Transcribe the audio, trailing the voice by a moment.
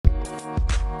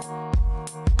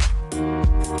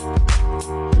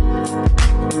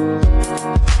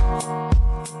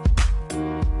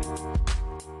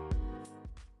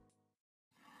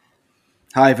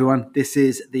Hi everyone, this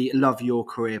is the Love Your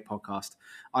Career podcast.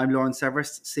 I'm Lauren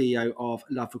Severest, CEO of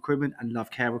Love Recruitment and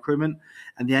Love Care Recruitment,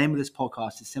 and the aim of this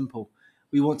podcast is simple.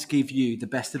 We want to give you the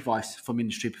best advice from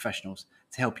industry professionals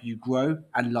to help you grow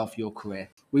and love your career.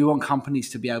 We want companies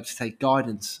to be able to take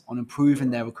guidance on improving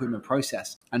their recruitment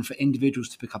process and for individuals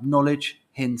to pick up knowledge,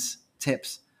 hints,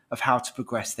 tips of how to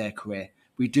progress their career.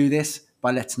 We do this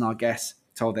by letting our guests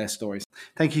tell their stories.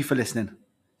 Thank you for listening.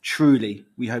 Truly,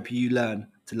 we hope you learn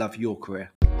to love your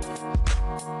career.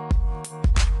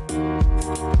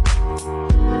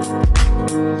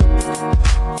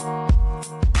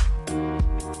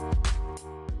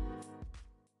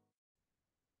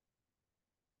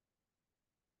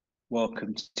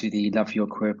 Welcome to the Love Your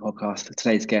Career podcast.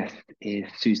 Today's guest is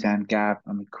Suzanne Gabb.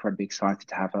 I'm incredibly excited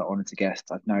to have her on as a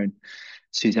guest. I've known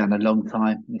Suzanne a long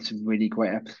time. It's a really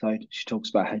great episode. She talks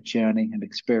about her journey and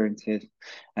experiences,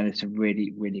 and it's a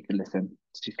really, really good listen.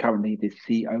 She's currently the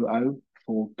COO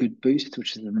for Good Boost,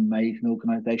 which is an amazing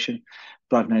organisation.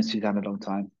 But I've known Suzanne a long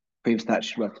time. Previous to that,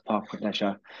 she worked at Park and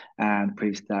Leisure, and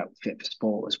previous to that, Fit for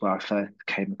Sport, as where I first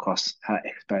came across her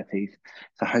expertise.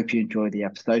 So I hope you enjoy the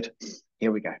episode.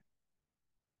 Here we go.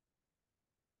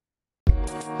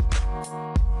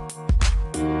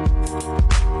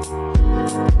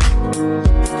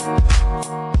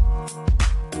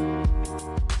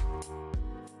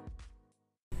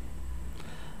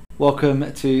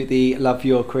 Welcome to the Love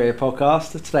Your Career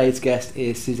podcast. Today's guest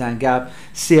is Suzanne Gabb,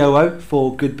 COO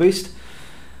for Good Boost.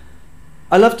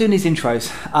 I love doing these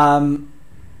intros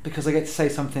because I get to say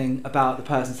something about the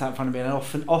person sat in front of me,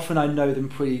 and often I know them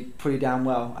pretty damn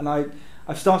well. And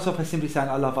I've started off by simply saying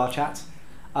I love our chat.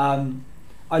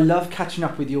 I love catching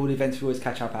up with you all the events we always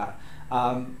catch up at.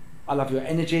 I love your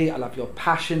energy, I love your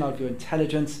passion, I love your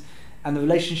intelligence, and the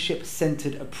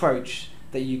relationship-centered approach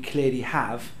that you clearly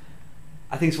have.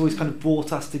 I think it's always kind of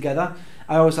brought us together.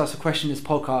 I always ask a question in this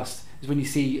podcast, is when you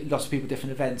see lots of people at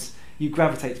different events, you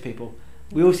gravitate to people.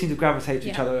 We all seem to gravitate to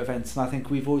each other at events, and I think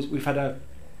we've had a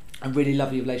really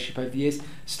lovely relationship over the years.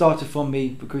 Started from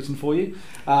me recruiting for you,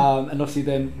 and obviously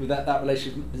then with that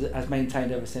relationship has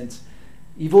maintained ever since.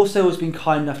 You've also always been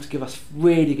kind enough to give us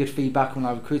really good feedback when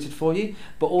I recruited for you,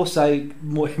 but also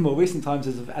more recent times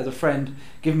as a friend,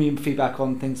 giving me feedback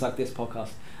on things like this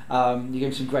podcast. You gave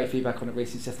me some great feedback on it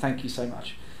recently, so thank you so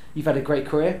much. You've had a great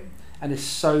career, and there's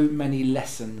so many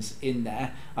lessons in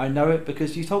there. I know it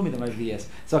because you told me them over the years,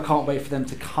 so I can't wait for them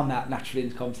to come out naturally in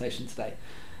the conversation today.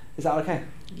 Is that okay?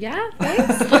 Yeah,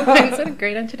 thanks. Thanks, what a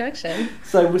great introduction.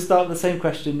 So we'll start with the same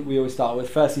question we always start with.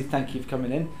 Firstly, thank you for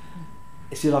coming in.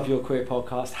 It's your Love Your Career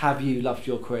podcast. Have you loved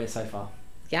your career so far?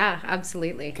 Yeah,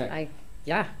 absolutely. Okay.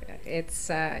 It's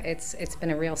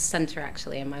been a real center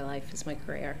actually in my life, is my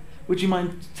career. Would you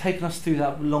mind taking us through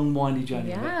that long, windy journey?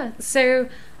 Yeah. So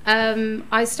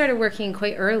I started working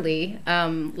quite early.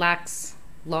 Lax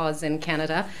laws in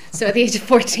Canada. So at the age of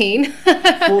 14.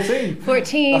 14?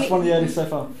 14. That's one of the earliest so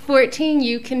far. 14,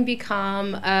 you can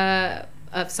become a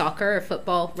soccer or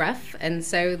football ref, and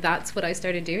so that's what I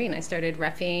started doing. I started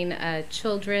reffing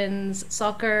children's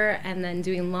soccer and then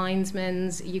doing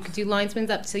linesmen's. You could do linesmen's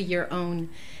up to your own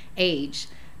age,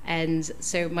 and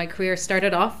so my career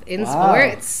started off in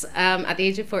sports at the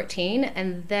age of 14,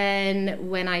 and then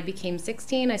when I became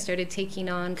 16 I started taking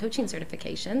on coaching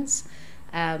certifications,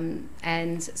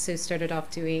 and so started off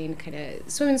doing kind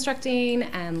of swim instructing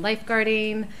and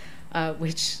lifeguarding,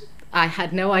 which I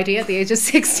had no idea at the age of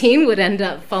 16 would end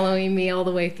up following me all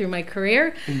the way through my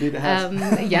career. Indeed it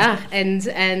has.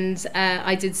 And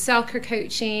I did soccer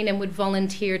coaching and would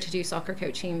volunteer to do soccer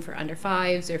coaching for under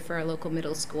fives or for a local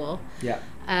middle school. Yeah.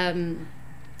 And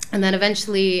then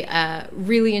eventually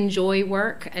really enjoy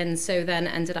work, and so then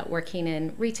ended up working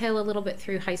in retail a little bit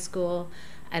through high school.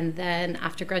 And then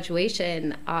after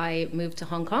graduation, I moved to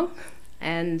Hong Kong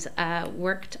and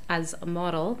worked as a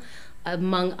model,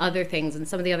 among other things. And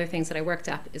some of the other things that I worked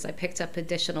at is I picked up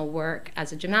additional work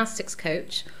as a gymnastics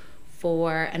coach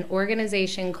for an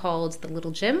organization called The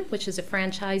Little Gym, which is a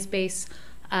franchise-based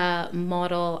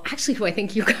model, actually, who I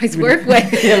think you guys work with.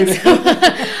 So,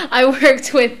 I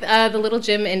worked with The Little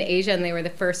Gym in Asia, and they were the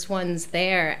first ones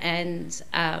there. And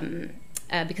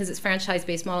because it's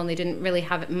franchise-based model, and they didn't really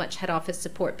have much head office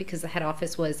support because the head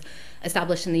office was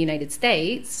established in the United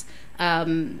States.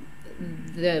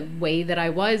 The way that I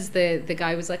was, the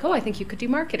guy was like, oh, I think you could do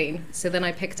marketing. So then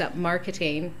I picked up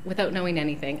marketing without knowing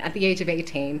anything at the age of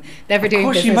 18, never doing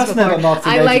business before. Of course, you must know about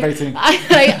marketing at the age of 18.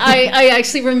 I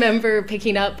actually remember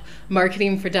picking up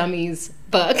Marketing for Dummies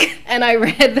book and I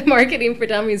read the Marketing for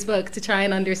Dummies book to try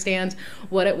and understand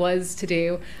what it was to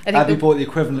do. I think you bought the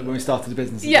equivalent when we started the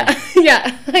business. Yeah,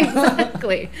 yeah,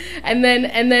 exactly. and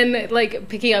then like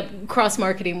picking up cross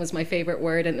marketing was my favorite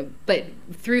word, but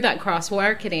through that cross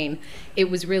marketing, it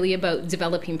was really about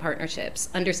developing partnerships,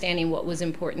 understanding what was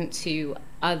important to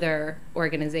other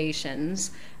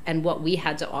organizations and what we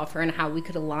had to offer and how we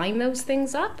could align those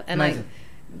things up. And Amazing. I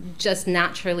just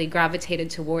naturally gravitated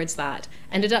towards that.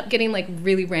 Ended up getting like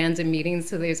really random meetings.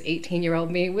 So there's 18-year-old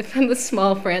me within the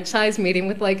small franchise meeting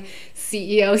with like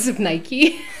CEOs of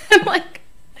Nike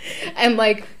and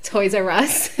like Toys R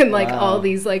Us and like all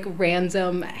these like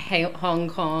random Hong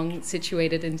Kong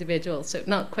situated individuals. So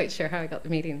not quite sure how I got the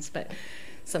meetings, but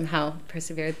somehow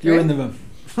persevered through. You're in the room.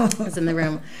 I was in the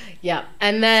room. Yeah.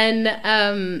 And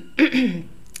then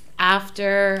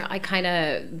after I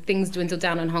things dwindled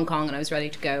down in Hong Kong and I was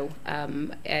ready to go,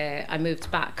 I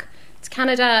moved back to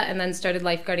Canada and then started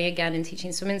lifeguarding again and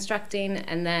teaching swim instructing.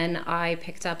 And then I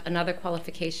picked up another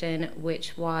qualification,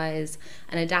 which was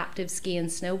an adaptive ski and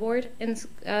snowboard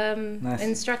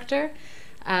instructor.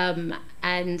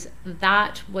 And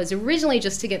that was originally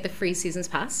just to get the free season's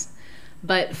pass,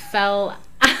 but fell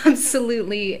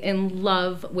absolutely in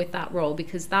love with that role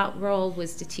because that role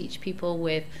was to teach people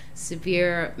with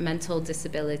severe mental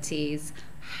disabilities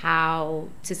how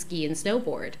to ski and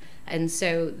snowboard. And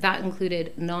so that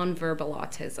included nonverbal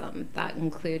autism, that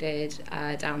included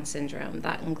Down syndrome,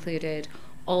 that included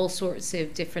all sorts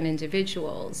of different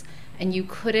individuals. And you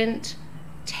couldn't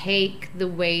take the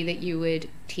way that you would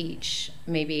teach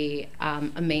maybe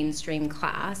a mainstream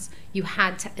class. You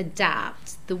had to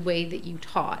adapt the way that you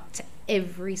taught to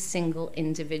every single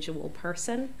individual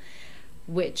person,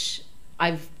 which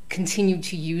I've continued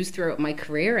to use throughout my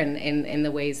career and in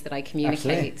the ways that I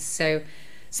communicate. Absolutely.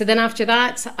 So then after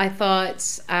that, I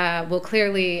thought, well,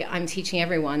 clearly I'm teaching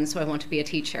everyone, so I want to be a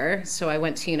teacher. So I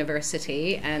went to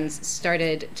university and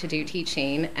started to do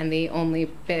teaching, and the only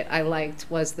bit I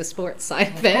liked was the sports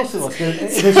side of it.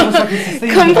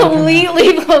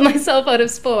 Completely pulled myself out of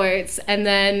sports. And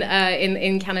then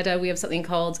in Canada, we have something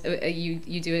called,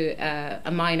 you do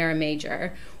a minor, a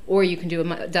major, or you can do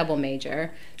a double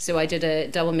major. So I did a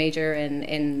double major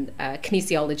in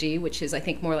kinesiology, which is, I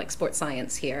think, more like sports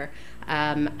science here,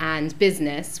 and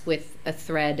business with a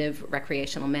thread of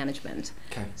recreational management.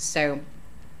 Okay. So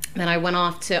then I went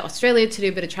off to Australia to do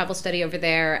a bit of travel study over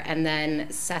there and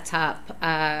then set up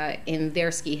in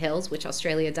their ski hills, which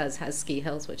Australia has ski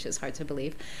hills, which is hard to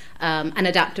believe, an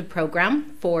adaptive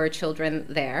program for children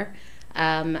there.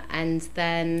 And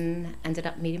then ended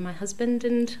up meeting my husband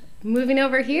and moving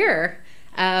over here.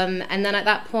 And then at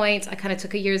that point, I kind of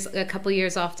took a couple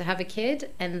years off to have a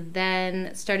kid and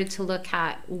then started to look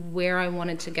at where I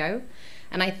wanted to go.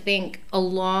 And I think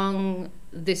along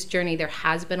this journey, there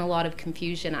has been a lot of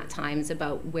confusion at times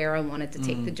about where I wanted to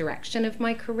take the direction of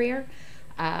my career.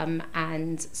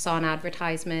 And saw an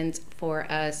advertisement for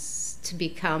us to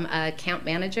become a account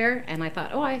manager. And I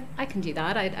thought, oh, I can do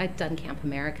that. I'd done Camp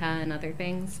America and other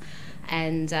things.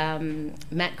 And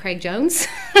met Craig Jones,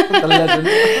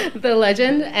 the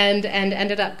legend, and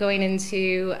ended up going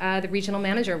into the regional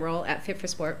manager role at Fit for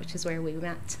Sport, which is where we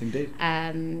met. Indeed.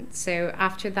 So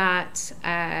after that,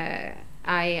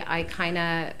 I kind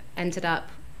of ended up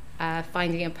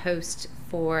finding a post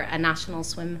for a national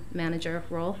swim manager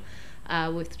role.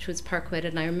 Which was Parkwood,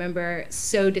 and I remember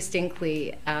so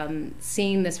distinctly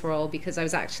seeing this role because I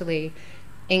was actually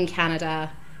in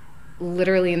Canada,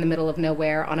 literally in the middle of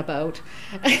nowhere on a boat,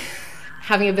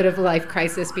 having a bit of a life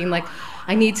crisis, being like,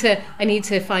 I need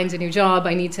to find a new job.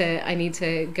 I need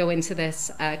to go into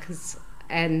this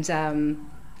and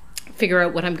figure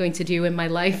out what I'm going to do in my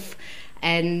life.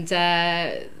 And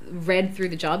read through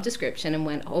the job description and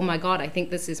went, oh my God, I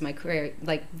think this is my career.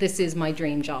 Like, this is my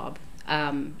dream job.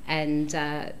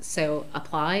 So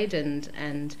applied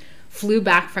and flew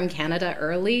back from Canada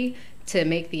early to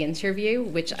make the interview,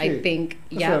 which I think,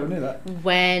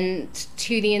 went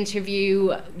to the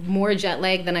interview more jet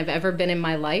lagged than I've ever been in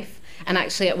my life. And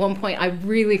actually at one point I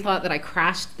really thought that I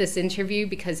crashed this interview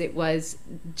because it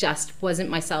wasn't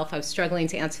myself. I was struggling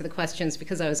to answer the questions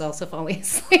because I was also falling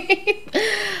asleep.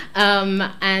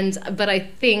 But I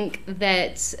think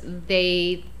that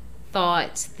they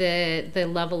thought the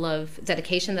level of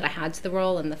dedication that I had to the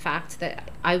role and the fact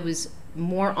that I was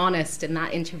more honest in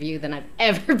that interview than I've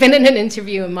ever been in an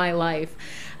interview in my life.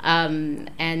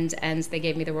 And they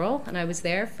gave me the role, and I was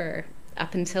there for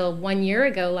up until 1 year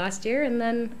ago last year, and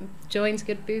then joined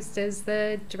Good Boost as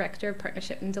the Director of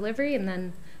Partnership and Delivery, and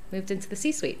then moved into the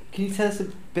C-suite. Can you tell us a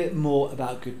bit more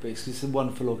about Good Boost? Because it's a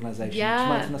wonderful organisation. Yeah. Do you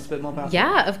mind telling us a bit more about it?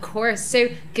 Yeah, of course. So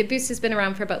Good Boost has been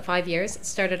around for about 5 years. It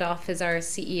started off as our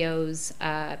CEO's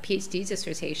PhD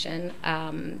dissertation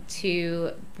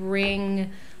to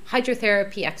bring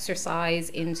hydrotherapy exercise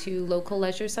into local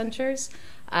leisure centres.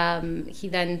 He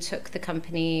then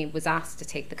was asked to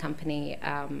take the company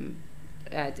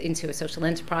into a social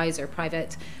enterprise or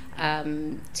private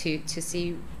to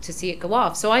see it go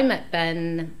off. So I met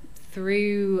Ben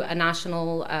through a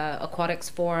national aquatics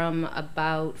forum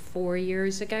about 4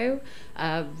 years ago,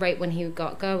 right when he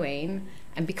got going.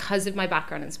 And because of my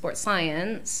background in sports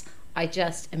science, I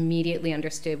just immediately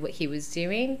understood what he was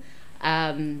doing.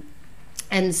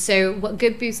 And so what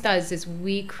Good Boost does is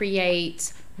we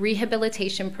create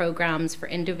rehabilitation programs for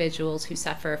individuals who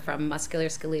suffer from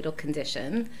musculoskeletal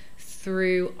condition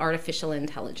through artificial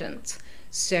intelligence.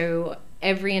 So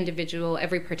every individual,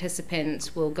 every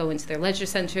participant will go into their leisure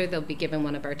center, they'll be given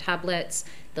one of our tablets,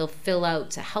 they'll fill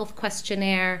out a health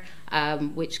questionnaire,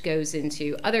 which goes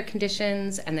into other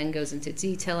conditions and then goes into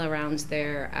detail around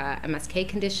their MSK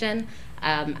condition,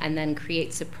 and then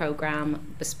creates a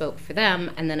program bespoke for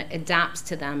them, and then it adapts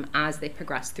to them as they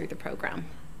progress through the program.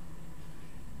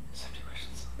 So many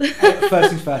questions. First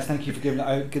things first, thank you for giving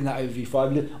that overview.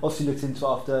 I've obviously looked into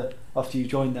it after you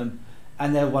joined them,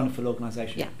 and they're a wonderful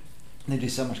organisation. Yeah. They do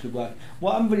so much good work.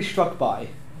 What I'm really struck by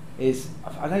is,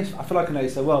 I feel like I know you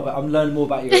so well, but I'm learning more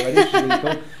about you already, which is really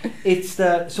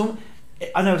cool.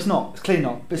 I know it's clearly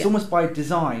not, but it's almost by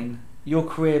design. Your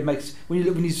career makes, when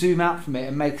you zoom out from it,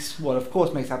 it makes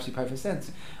absolutely perfect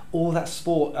sense. All that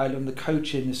sport, the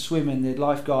coaching, the swimming, the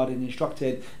lifeguarding, the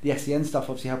instructing, the SEN stuff,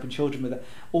 obviously helping children with it,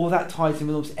 all that ties in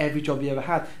with almost every job you ever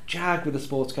had. Jag with the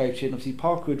sports coaching, obviously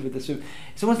Parkwood with the swim.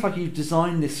 It's almost like you've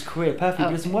designed this career perfectly,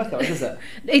 but it doesn't work that way, does it?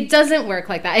 It doesn't work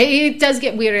like that. It does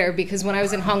get weirder, because when I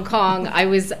was in Hong Kong, I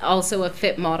was also a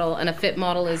fit model, and a fit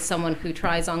model is someone who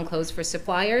tries on clothes for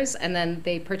suppliers and then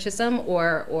they purchase them,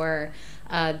 or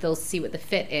they'll see what the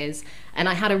fit is. And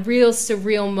I had a real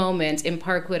surreal moment in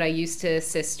Parkwood. I used to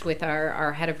assist with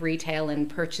our head of retail in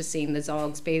purchasing the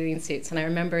Zogs bathing suits. And I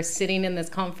remember sitting in this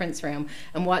conference room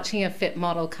and watching a fit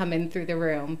model come in through the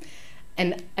room.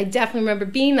 And I definitely remember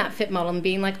being that fit model and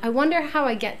being like, I wonder how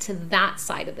I get to that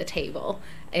side of the table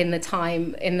in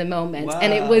the moment. Wow.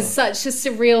 And it was such a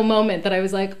surreal moment that I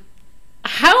was like,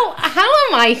 how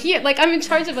am I here? Like, I'm in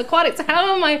charge of aquatics.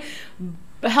 How am I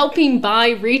helping buy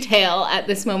retail at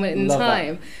this moment in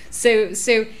time?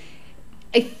 So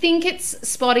I think it's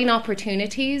spotting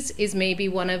opportunities is maybe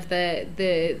one of the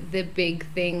big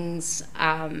things,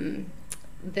 that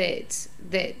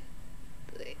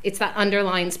it's that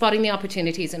underlying spotting the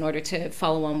opportunities in order to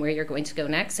follow on where you're going to go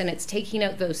next. And it's taking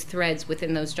out those threads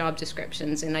within those job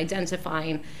descriptions and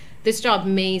identifying, this job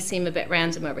may seem a bit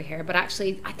random over here, but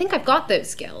actually I think I've got those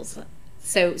skills.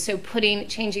 So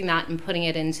changing that and putting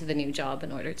it into the new job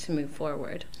in order to move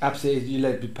forward. Absolutely, you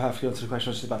led me perfectly onto the question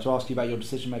I was just about to ask you about your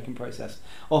decision-making process.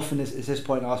 Often at this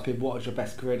point I ask people, what is your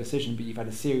best career decision, but you've had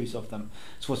a series of them.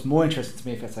 So what's more interesting to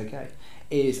me, if that's okay,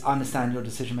 is understand your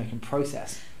decision-making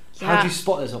process. Yeah. How do you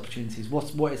spot those opportunities?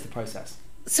 What is the process?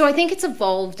 So I think it's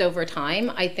evolved over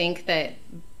time. I think that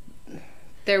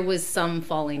there was some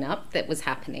falling up that was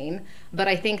happening, but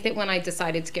I think that when I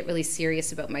decided to get really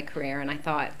serious about my career, and I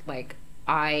thought, like,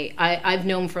 I've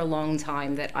known for a long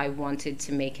time that I wanted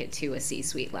to make it to a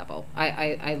C-suite level.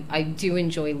 I do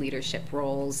enjoy leadership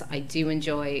roles. I do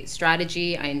enjoy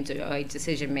strategy. I enjoy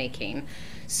decision making.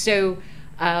 So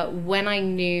when I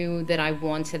knew that I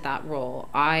wanted that role,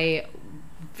 I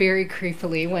very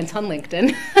creepily went on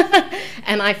LinkedIn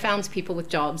and I found people with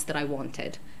jobs that I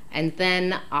wanted. And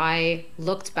then I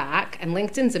looked back, and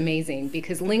LinkedIn's amazing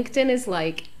because LinkedIn is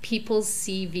like people's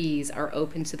CVs are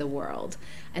open to the world.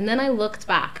 And then I looked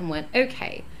back and went,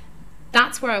 okay,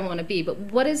 that's where I want to be, but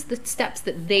what is the steps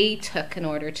that they took in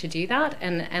order to do that?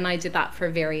 And I did that for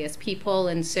various people.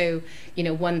 And so,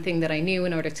 one thing that I knew,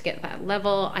 in order to get that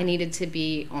level, I needed to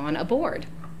be on a board.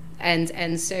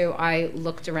 And so I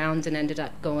looked around and ended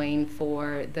up going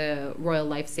for the Royal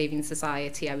Life Saving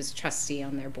Society. I was a trustee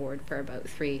on their board for about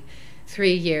three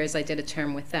years. I did a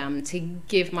term with them to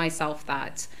give myself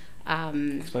that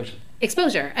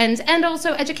exposure and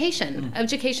also education.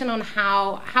 Education on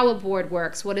how a board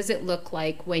works. What does it look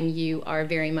like when you are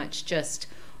very much just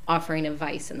offering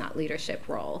advice in that leadership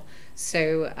role?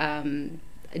 So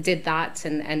I did that,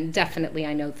 and definitely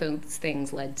I know those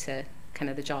things led to kind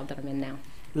of the job that I'm in now.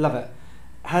 Love it.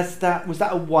 Was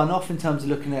that a one-off in terms of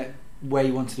looking at where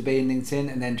you wanted to be in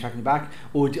LinkedIn and then tracking back,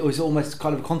 or is it almost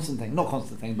kind of a constant thing? Not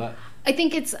constant thing, but I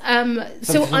think it's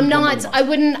so I'm not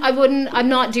I'm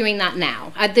not doing that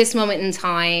now at this moment in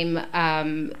time.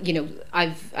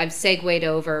 I've segued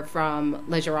over from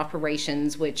leisure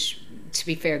operations, which, to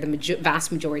be fair, the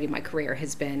vast majority of my career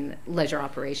has been leisure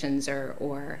operations,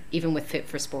 or even with Fit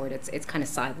for Sport, it's kind of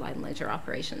sideline leisure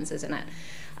operations, isn't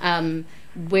it?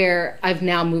 Where I've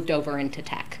now moved over into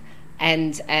tech.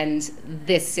 And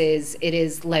it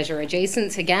is leisure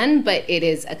adjacent again, but it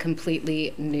is a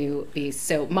completely new beast.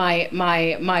 So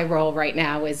my role right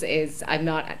now is I'm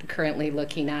not currently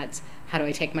looking at how do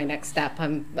I take my next step.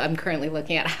 I'm currently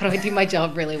looking at how do I do my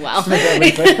job really well.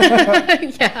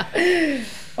 Yeah.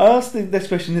 I asked this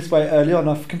question this way early on.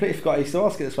 I've completely forgot I used to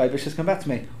ask it this way, but it's just come back to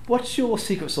me. What's your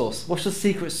secret sauce? What's the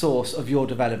secret sauce of your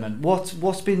development?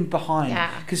 What's been behind?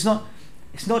 Because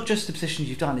it's not just the positions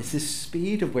you've done, it's the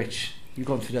speed of which you've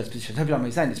gone through those positions. I hope you don't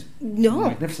understand. It's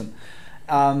magnificent.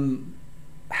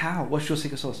 How? What's your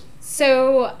secret sauce?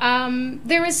 So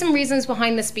there is some reasons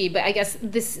behind the speed, but I guess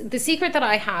the secret that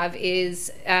I have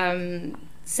is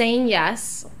saying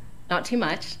yes, not too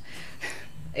much.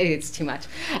 It's too much,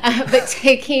 but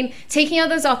taking out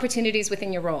those opportunities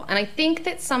within your role. And I think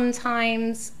that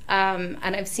sometimes, and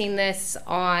I've seen this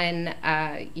on,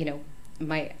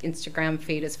 my Instagram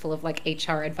feed is full of like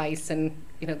HR advice and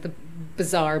the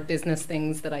bizarre business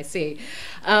things that I see.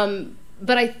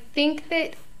 But I think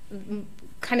that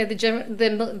kind of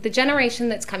the generation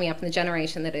that's coming up and the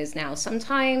generation that is now,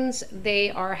 sometimes they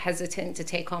are hesitant to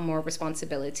take on more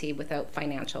responsibility without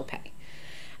financial pay.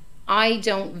 I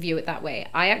don't view it that way.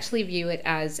 I actually view it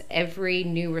as every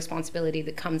new responsibility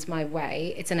that comes my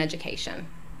way, it's an education.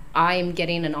 I'm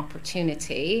getting an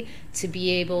opportunity to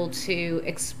be able to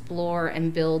explore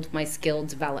and build my skill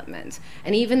development.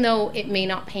 And even though it may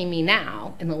not pay me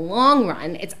now, in the long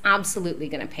run, it's absolutely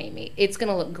going to pay me. It's going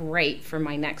to look great for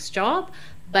my next job.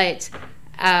 But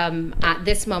at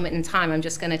this moment in time, I'm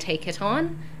just going to take it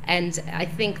on. And I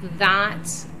think that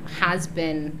has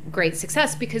been great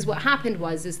success, because what happened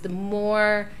is the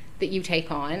more that you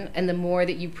take on and the more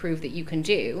that you prove that you can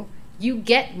do, you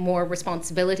get more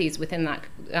responsibilities within that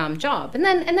job. And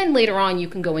then later on, you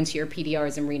can go into your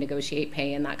PDRs and renegotiate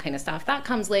pay and that kind of stuff. That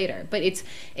comes later. But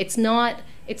it's not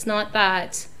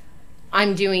that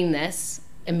I'm doing this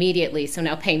immediately, so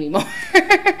now pay me more.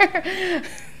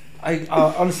 I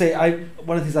honestly,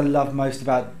 one of the things I love most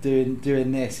about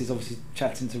doing this is obviously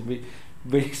chatting to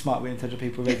really smart, really intelligent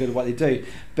people, really good at what they do.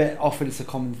 But often it's the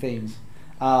common themes.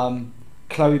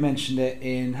 Chloe mentioned it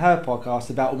in her podcast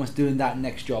about almost doing that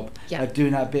next job,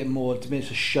 doing that a bit more to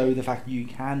show the fact that you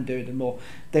can do it and more.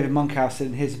 David Monkhouse said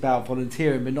in his about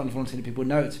volunteering, but not volunteering people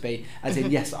know it to be, as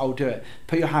in, yes, I'll do it.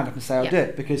 Put your hand up and say, I'll do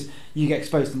it, because you get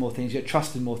exposed to more things, you get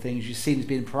trusted in more things, you're seen as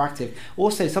being proactive.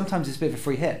 Also, sometimes it's a bit of a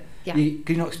free hit.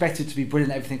 You're not expected to be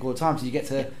brilliant at everything all the time, so you get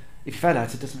to, if you fail at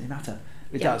it, it doesn't really matter.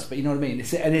 It does, but you know what I mean?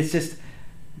 It's just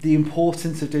the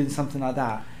importance of doing something like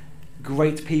that.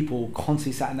 Great people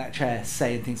constantly sat in that chair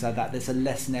saying things like that. There's a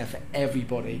lesson there for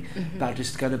everybody about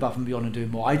just going above and beyond and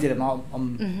doing more. I did it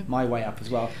on my way up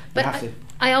as well. But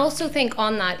I also think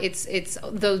on that it's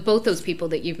both those people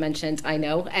that you've mentioned, I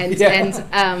know, and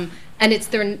it's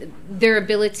their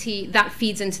ability that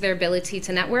feeds into their ability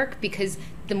to network, because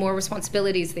the more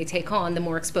responsibilities they take on, the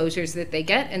more exposures that they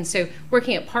get. And so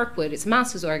working at Parkwood, it's a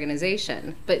massive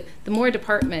organization, but the more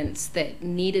departments that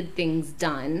needed things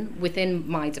done within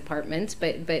my department,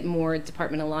 but more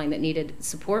department aligned that needed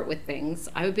support with things,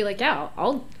 I would be like, yeah,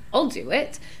 I'll do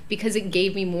it, because it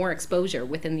gave me more exposure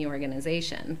within the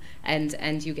organization,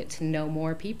 and you get to know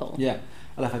more people. Yeah.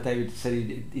 I love how David said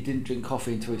he didn't drink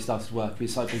coffee until he started work. He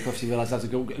started drinking coffee, he realised that was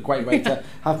a great way to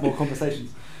have more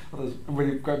conversations. That was a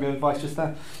really great bit of advice just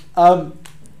there.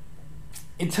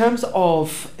 In terms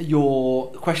of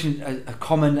your question, a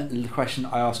common question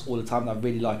I ask all the time that I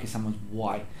really like is someone's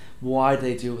why. Why do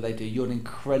they do what they do? You're an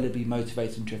incredibly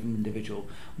motivated and driven individual.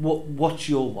 What's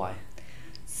your why?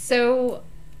 So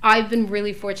I've been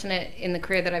really fortunate in the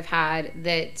career that I've had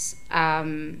that,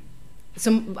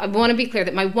 so I want to be clear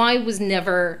that my why was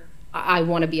never, I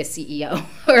want to be a CEO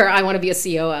or I want to be a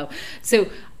COO. So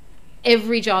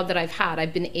every job that I've had,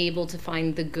 I've been able to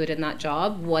find the good in that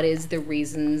job. What is the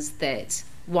reasons that,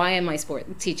 why am I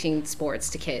teaching sports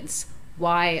to kids?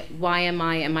 Why am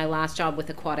I in my last job with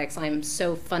aquatics? I'm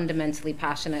so fundamentally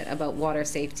passionate about water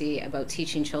safety, about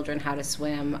teaching children how to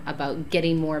swim, about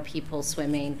getting more people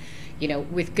swimming.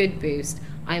 With Good Boost,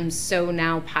 I'm so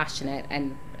now passionate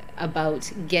and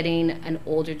about getting an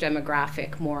older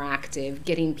demographic more active,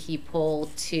 getting people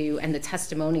to, and the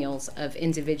testimonials of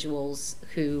individuals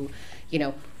who,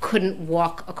 couldn't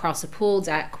walk across a pool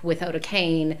deck without a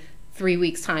cane, 3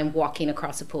 weeks' time walking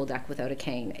across a pool deck without a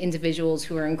cane. Individuals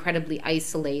who are incredibly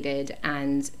isolated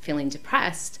and feeling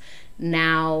depressed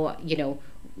now,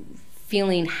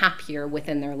 feeling happier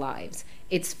within their lives.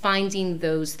 It's finding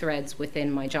those threads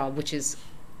within my job, which has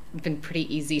been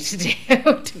pretty easy to do,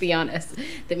 to be honest,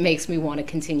 that makes me want to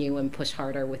continue and push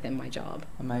harder within my job.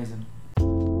 Amazing.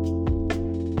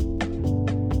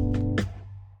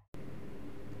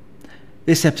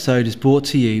 This episode is brought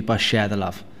to you by Share the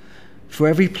Love. For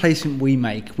every placement we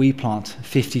make, we plant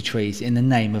 50 trees in the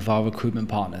name of our recruitment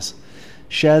partners.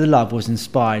 Share the Love was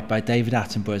inspired by David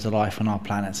Attenborough's Life on Our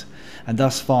Planet, and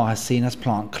thus far has seen us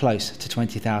plant close to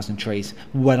 20,000 trees,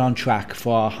 well on track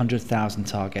for our 100,000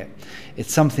 target.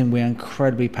 It's something we're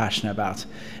incredibly passionate about,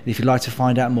 and if you'd like to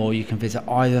find out more, you can visit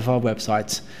either of our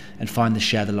websites and find the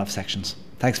Share the Love sections.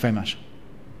 Thanks very much.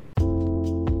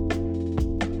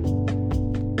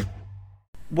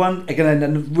 One, again,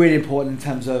 and really important in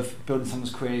terms of building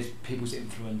someone's career is people's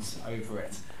influence over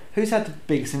it. Who's had the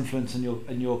biggest influence in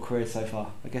your career so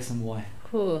far? I guess, and why?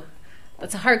 Ooh,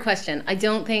 that's a hard question. I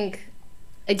don't think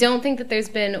that there's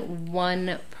been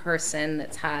one person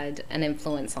that's had an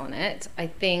influence on it. I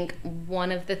think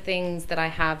one of the things that I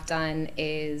have done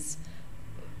is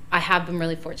I have been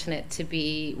really fortunate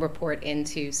to report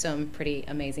into some pretty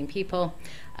amazing people,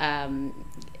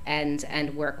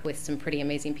 and work with some pretty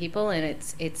amazing people, and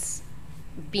it's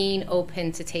being open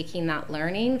to taking that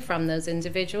learning from those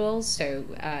individuals. So,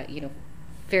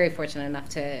 very fortunate enough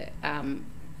to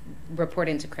report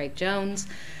into Craig Jones,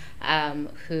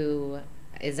 who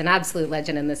is an absolute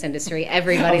legend in this industry.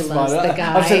 Everybody loves the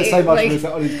guy. I've said it so much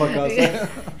on his podcast.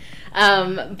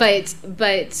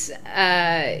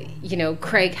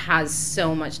 Craig has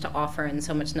so much to offer and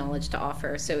so much knowledge to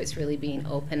offer. So it's really being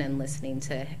open and listening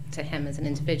to him as an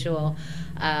individual.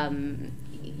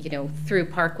 Through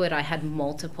Parkwood, I had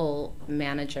multiple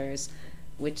managers,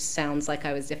 which sounds like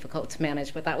I was difficult to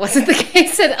manage, but that wasn't the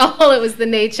case at all. It was the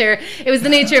nature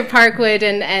of Parkwood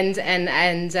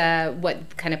and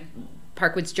what kind of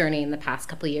Parkwood's journey in the past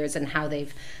couple of years and how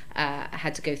they've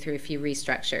had to go through a few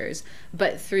restructures.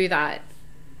 But through that,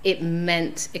 it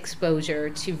meant exposure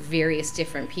to various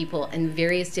different people and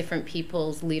various different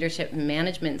people's leadership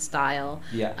management style.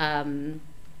 Yeah.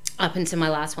 Up into my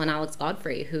last one, Alex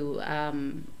Godfrey, who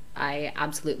I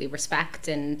absolutely respect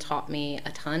and taught me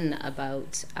a ton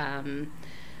about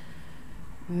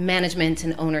management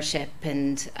and ownership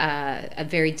and a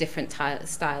very different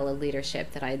style of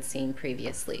leadership that I had seen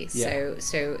previously. Yeah.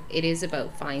 So it is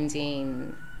about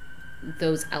finding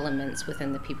those elements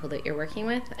within the people that you're working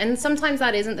with. And sometimes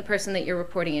that isn't the person that you're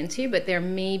reporting into, but there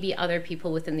may be other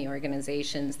people within the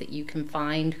organizations that you can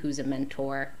find who's a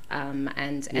mentor,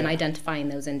 and identifying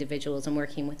those individuals and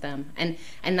working with them. And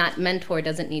that mentor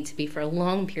doesn't need to be for a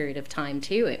long period of time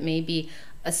too. It may be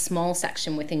a small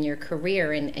section within your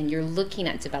career and you're looking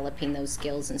at developing those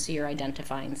skills, and so you're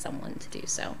identifying someone to do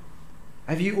so.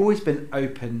 Have you always been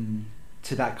open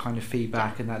to that kind of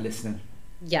feedback and that listening?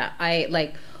 Yeah,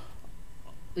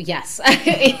 yes.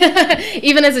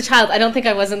 Even as a child, I don't think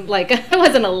I wasn't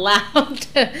allowed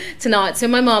to not. So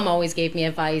my mom always gave me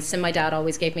advice, and my dad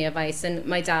always gave me advice. And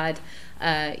my dad,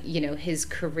 his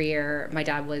career, my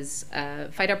dad was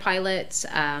a fighter pilot.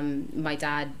 My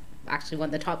dad actually won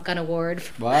the Top Gun award.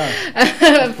 Wow.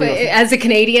 As a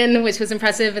Canadian, which was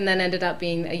impressive, and then ended up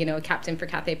being a captain for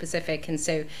Cathay Pacific. And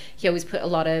so he always put a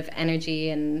lot of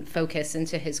energy and focus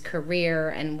into his career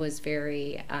and was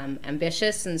very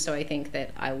ambitious. And so I think that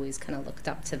I always kind of looked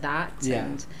up to that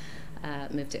and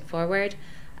moved it forward.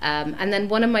 And then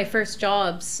one of my first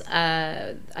jobs,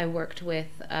 I worked with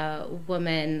a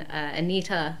woman,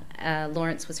 Anita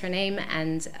Lawrence was her name,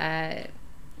 and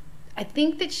I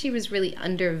think that she was really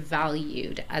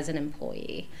undervalued as an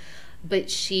employee,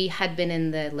 but she had been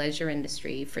in the leisure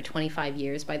industry for 25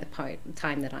 years by the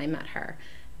time that I met her.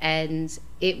 And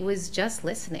it was just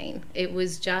listening. It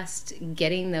was just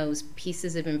getting those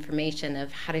pieces of information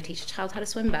of how to teach a child how to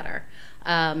swim better.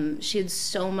 She had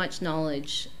so much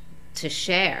knowledge to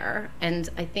share, and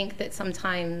I think that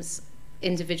sometimes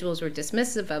individuals were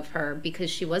dismissive of her because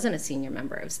she wasn't a senior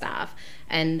member of staff,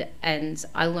 and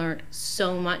I learned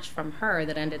so much from her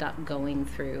that ended up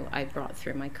I brought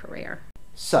through my career.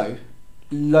 So,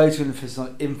 loads of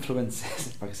influences,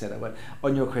 if I can say that word,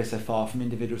 on your career so far from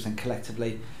individuals and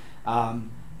collectively.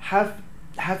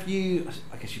 Have you,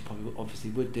 I guess you probably obviously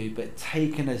would do, but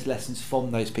taken those lessons from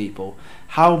those people?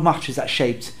 How much has that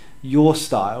shaped your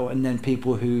style and then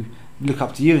people who look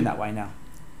up to you in that way now?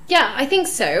 Yeah, I think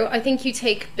so. I think you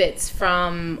take bits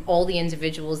from all the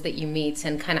individuals that you meet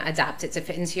and kind of adapt it to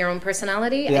fit into your own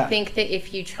personality. Yeah. I think that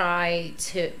if you try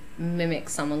to mimic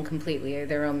someone completely or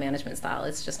their own management style,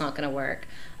 it's just not going to work.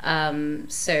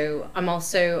 So I've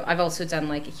also done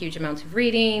like a huge amount of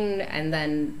reading, and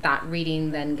then that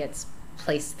reading then gets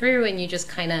placed through and you just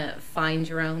kind of find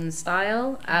your own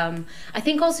style. I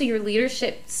think also your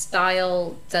leadership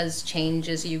style does change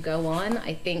as you go on.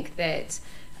 I think that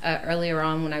earlier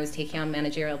on when I was taking on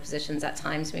managerial positions, at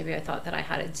times maybe I thought that I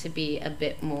had to be a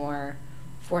bit more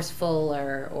forceful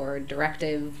or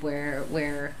directive,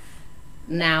 where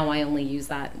now I only use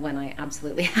that when I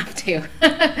absolutely have to.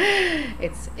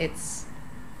 It's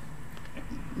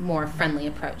more friendly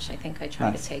approach I think I try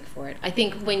to take for it. I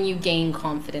think when you gain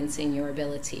confidence in your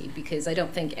ability, because I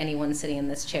don't think anyone sitting in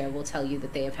this chair will tell you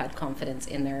that they have had confidence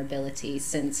in their ability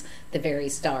since the very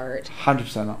start.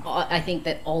 100% not. I think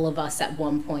that all of us at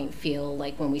one point feel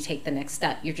like when we take the next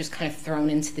step, you're just kind of thrown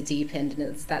into the deep end, and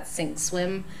it's that sink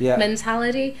swim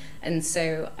mentality. And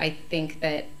so I think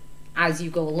that as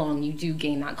you go along, you do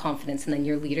gain that confidence, and then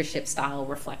your leadership style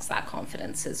reflects that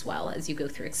confidence as well as you go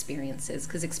through experiences,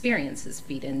 because experiences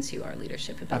feed into our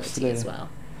leadership ability as well.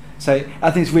 So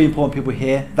I think it's really important people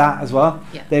hear that as well.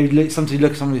 Yeah. They sometimes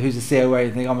look at someone who's a COA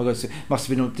and think, oh my God, so it must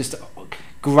have been just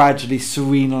gradually,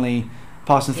 serenely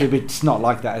passing through, but it's not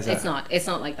like that, is it? It's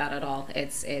not like that at all.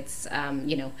 It's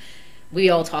you know, we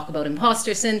all talk about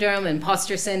imposter syndrome.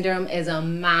 Imposter syndrome is a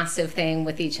massive thing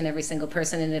with each and every single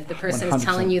person. And if the person 100%. Is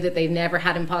telling you that they've never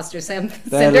had imposter syndrome,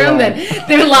 then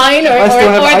they're lying,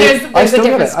 or there's a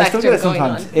different spectrum going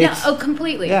on. Yeah,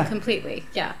 completely.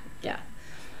 Yeah.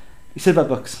 You said about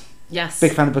books. Yes.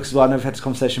 Big fan of books as well. I know we've had this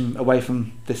conversation away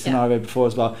from this scenario before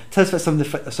as well. Tell us about some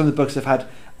of the books that have had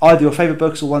either your favourite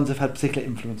books or ones that have had particular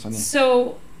influence on you.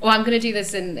 So, I'm going to do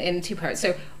this in two parts.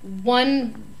 So,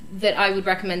 one that I would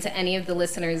recommend to any of the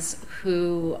listeners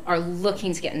who are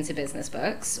looking to get into business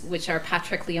books, which are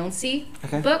Patrick Lencioni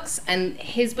books. And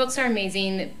his books are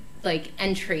amazing, like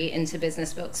entry into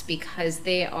business books, because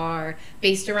they are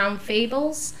based around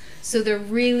fables. So they're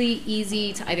really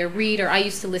easy to either read, or I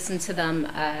used to listen to them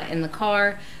in the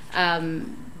car,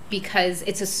 because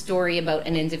it's a story about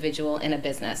an individual in a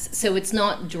business. So it's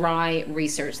not dry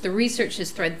research. The research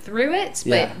is thread through it,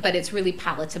 but it's really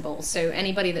palatable. So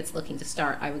anybody that's looking to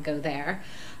start, I would go there.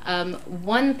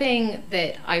 One thing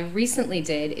that I recently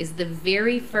did is the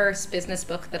very first business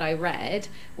book that I read,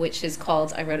 which is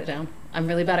called, I wrote it down, I'm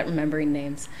really bad at remembering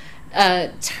names,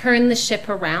 Turn the Ship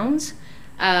Around.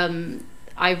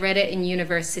 I read it in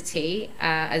university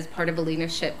as part of a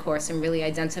leadership course and really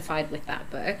identified with that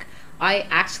book. I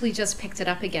actually just picked it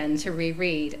up again to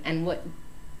reread, and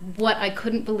what I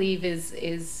couldn't believe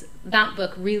is that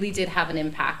book really did have an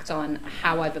impact on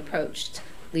how I've approached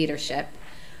leadership,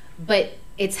 but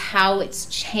it's how it's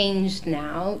changed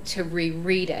now to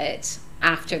reread it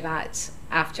after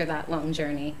that long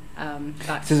journey.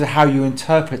 So how you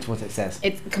interpret what it says.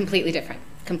 It's completely different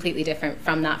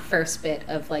from that first bit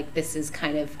of like, this is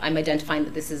kind of, I'm identifying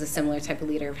that this is a similar type of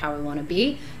leader of how I want to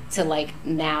be, to like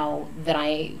now that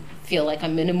I feel like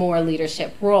I'm in a more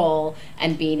leadership role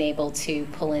and being able to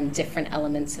pull in different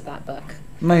elements of that book.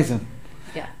 Amazing.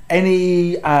 Yeah.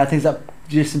 Any things that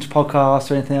you listen to podcasts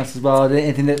or anything else as well?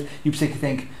 Anything that you particularly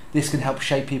think this can help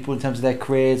shape people in terms of their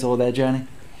careers or their journey?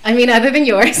 I mean, other than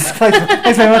yours.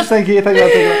 Thanks very much. Thank you.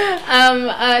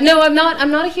 No, I'm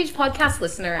not a huge podcast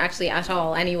listener actually at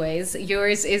all. Anyways,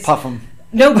 yours is. Puff'em.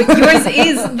 No, but yours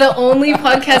is the only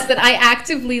podcast that I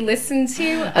actively listen to,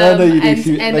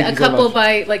 and a couple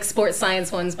by like sports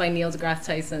science ones by Neil deGrasse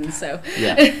Tyson. So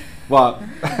yeah, well,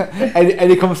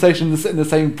 any conversation in the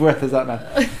same breath as that,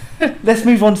 man. Let's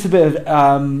move on to a bit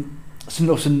of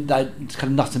some kind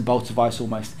of nuts and bolts advice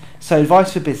almost. So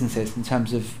advice for businesses in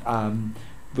terms of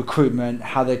recruitment,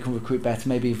 how they can recruit better,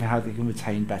 maybe even how they can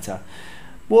retain better.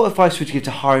 What advice would you give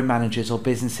to hiring managers or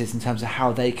businesses in terms of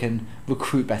how they can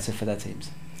recruit better for their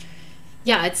teams?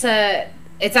 Yeah, it's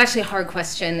actually a hard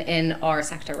question in our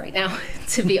sector right now,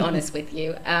 to be honest with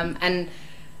you. And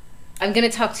I'm going to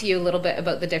talk to you a little bit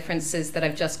about the differences that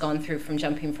I've just gone through from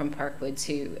jumping from Parkwood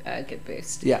to Good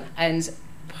Boost. Yeah. And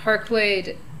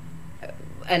Parkwood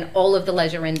and all of the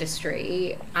leisure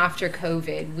industry, after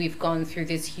COVID, we've gone through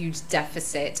this huge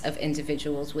deficit of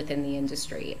individuals within the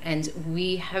industry. And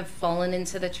we have fallen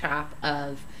into the trap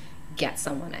of get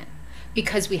someone in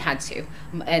because we had to.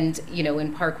 And, you know,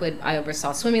 in Parkwood, I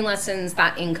oversaw swimming lessons.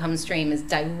 That income stream is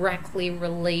directly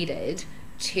related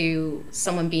to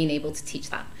someone being able to teach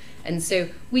that. And so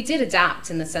we did adapt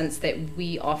in the sense that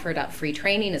we offered up free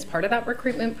training as part of that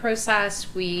recruitment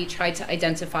process. We tried to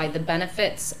identify the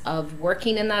benefits of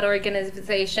working in that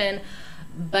organization,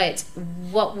 But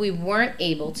what we weren't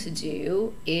able to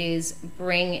do is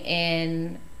bring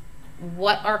in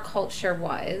what our culture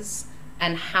was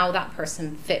and how that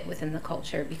person fit within the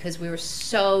culture, because we were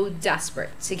so desperate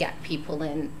to get people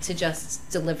in to just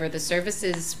deliver the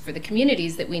services for the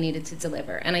communities that we needed to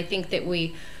deliver. And I think that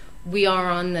we are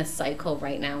on this cycle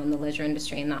right now in the leisure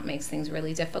industry, and that makes things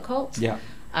really difficult. Yeah.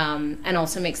 And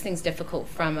also makes things difficult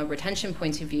from a retention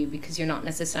point of view, because you're not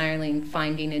necessarily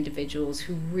finding individuals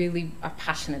who really are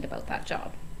passionate about that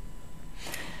job.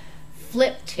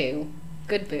 Flip to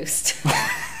Good Boost.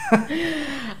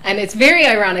 And it's very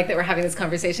ironic that we're having this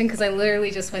conversation, because I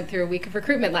literally just went through a week of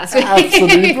recruitment last week.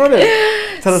 Absolutely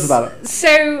brilliant. Tell us about it.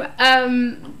 So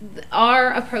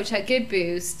our approach at Good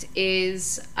Boost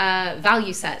is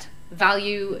value set.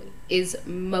 Value is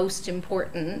most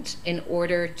important in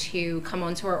order to come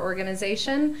onto our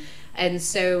organization. And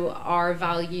so our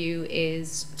value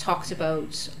is talked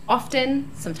about often,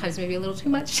 sometimes maybe a little too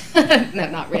much. No,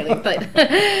 not really, but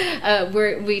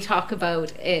we talk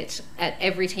about it at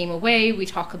every team away. We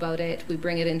talk about it, we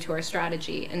bring it into our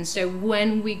strategy. And so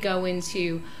when we go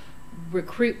into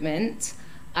recruitment,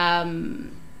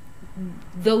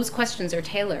 those questions are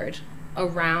tailored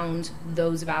around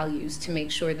those values to make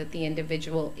sure that the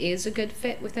individual is a good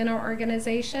fit within our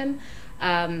organization.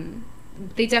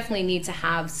 They definitely need to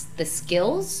have the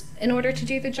skills in order to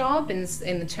do the job, in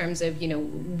the terms of,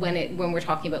 when we're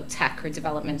talking about tech or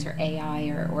development or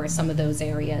AI or some of those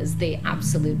areas, they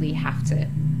absolutely have to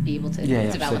be able to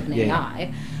develop an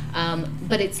AI.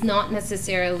 But it's not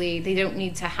necessarily, they don't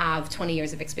need to have 20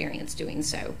 years of experience doing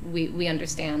so. We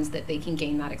understand that they can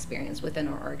gain that experience within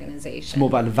our organization. It's more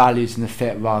about the values and the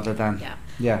fit rather than...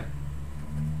 Yeah.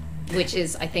 Which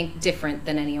is, I think, different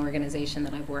than any organization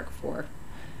that I've worked for.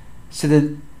 So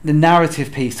the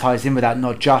narrative piece ties in with that,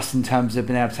 not just in terms of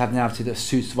being able to have a narrative that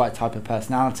suits the right type of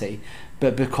personality,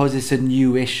 but because it's a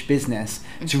newish business,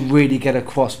 to really get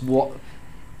across what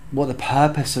the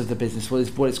purpose of the business,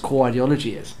 what its core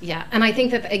ideology is. Yeah, and I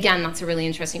think that, again, that's a really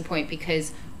interesting point,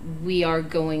 because we are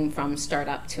going from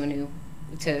startup to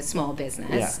small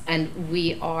business, and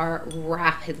we are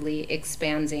rapidly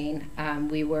expanding.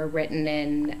 We were written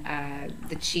in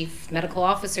the chief medical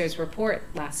officer's report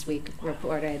last week.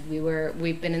 Reported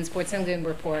we've been in Sports England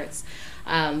reports.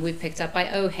 We've picked up by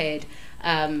OHID.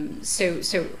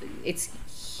 So it's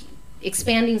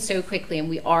expanding so quickly, and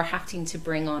we are having to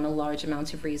bring on a large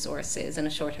amount of resources in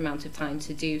a short amount of time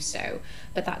to do so.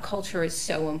 But that culture is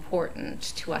so important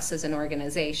to us as an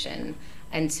organization,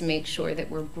 and to make sure that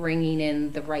we're bringing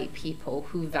in the right people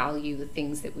who value the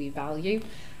things that we value.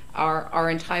 Our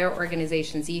entire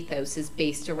organization's ethos is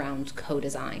based around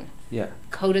co-design. Yeah.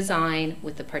 Co-design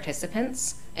with the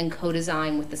participants and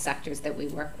co-design with the sectors that we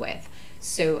work with.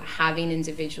 So having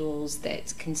individuals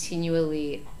that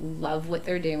continually love what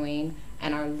they're doing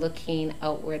and are looking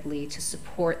outwardly to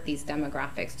support these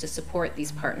demographics, to support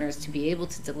these partners, to be able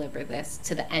to deliver this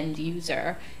to the end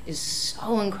user is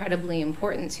so incredibly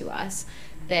important to us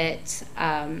that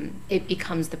it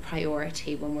becomes the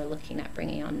priority when we're looking at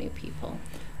bringing on new people.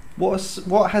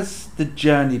 What has the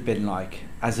journey been like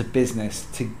as a business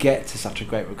to get to such a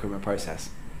great recruitment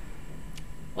process?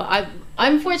 Well,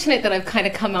 I'm fortunate that I've kind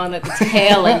of come on at the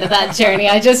tail end of that journey.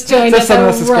 I just joined at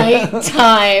the right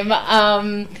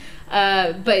time.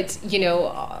 But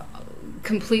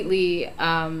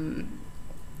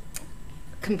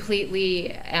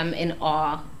completely am in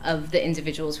awe of the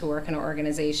individuals who work in our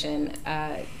organization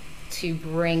to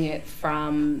bring it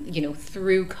from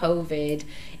through COVID.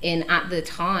 At the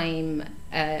time,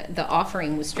 the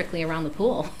offering was strictly around the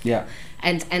pool. Yeah.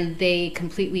 And they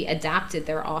completely adapted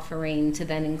their offering to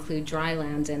then include dry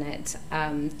land in it,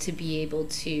 to be able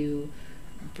to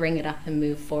bring it up and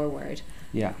move forward.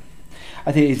 Yeah.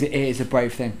 I think it is a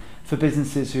brave thing for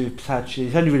businesses who've actually,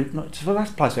 it's only really, that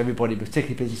applies to everybody, but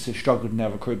particularly businesses who've struggled in their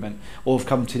recruitment or have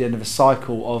come to the end of a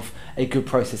cycle of a good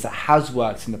process that has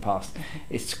worked in the past.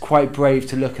 It's quite brave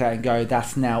to look at it and go,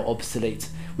 that's now obsolete.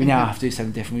 We now have to do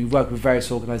something different. We work with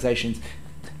various organisations.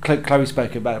 Chloe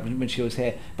spoke about it when she was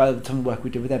here, about some of the work we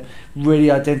did with them, really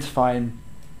identifying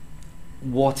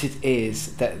what it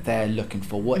is that they're looking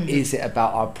for. What is it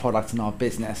about our product and our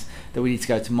business that we need to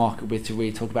go to market with to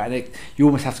really talk about it? You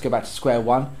almost have to go back to square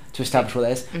one to establish what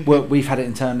it is. We've had it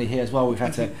internally here as well. We've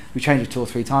had to, we changed it 2 or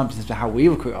 3 times in terms of how we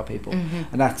recruit our people.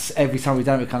 And that's every time we've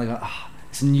done it, we kind of go,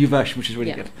 it's a new version, which is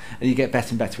really good. And you get better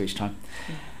and better each time.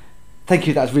 Thank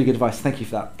you, that's really good advice. Thank you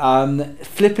for that.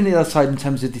 Flipping the other side in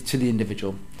terms of to the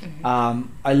individual.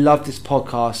 I love this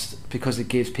podcast because it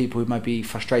gives people who might be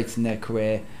frustrated in their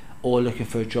career or looking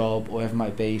for a job or whatever it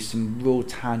might be, some real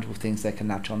tangible things they can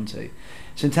latch onto.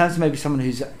 So in terms of maybe someone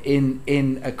who's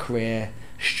in a career,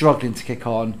 struggling to kick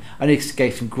on? I know you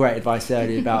gave some great advice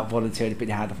earlier about volunteering, putting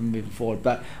your hand up and moving forward,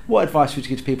 but what advice would you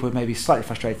give to people who may be slightly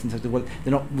frustrated in terms of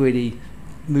they're not really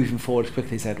moving forward as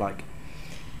quickly as they'd like?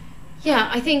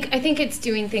 Yeah, I think it's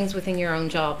doing things within your own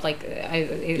job. Like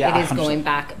it is going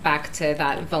back to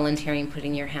that volunteering,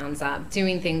 putting your hands up,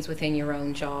 doing things within your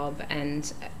own job,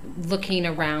 and looking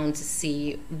around to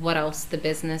see what else the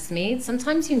business needs.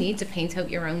 Sometimes you need to paint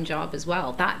out your own job as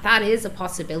well. That is a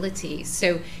possibility.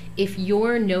 So if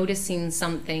you're noticing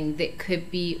something that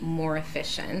could be more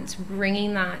efficient,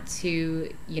 bringing that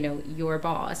to your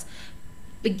boss,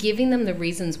 but giving them the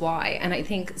reasons why. And I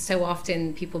think so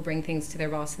often people bring things to their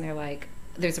boss and they're like,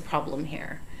 there's a problem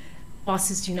here.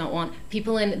 Bosses do not want,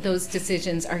 people in those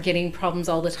decisions are getting problems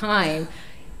all the time.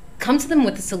 Come to them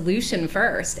with a solution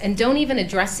first, and don't even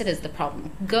address it as the problem.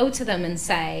 Go to them and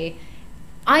say,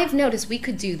 I've noticed we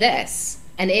could do this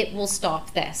and it will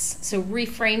stop this. So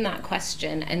reframe that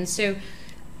question. And so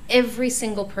every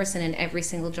single person in every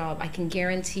single job, I can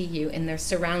guarantee you, in their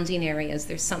surrounding areas,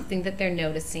 there's something that they're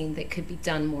noticing that could be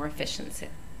done more efficiently.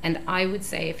 And I would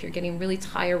say if you're getting really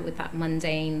tired with that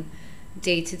mundane,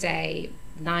 day-to-day,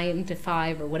 9 to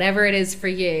 5, or whatever it is for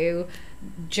you,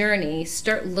 journey,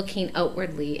 start looking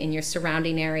outwardly in your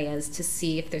surrounding areas to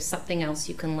see if there's something else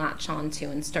you can latch onto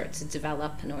and start to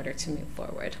develop in order to move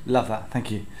forward. Love that,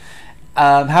 thank you.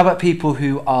 How about people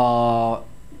who are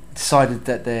decided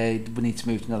that they would need to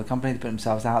move to another company, to put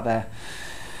themselves out there?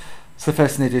 So the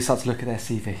first thing they do is start to look at their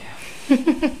CV.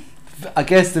 I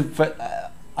guess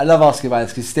I love asking about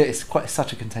this because it's quite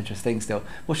such a contentious thing still.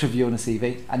 What's your view on a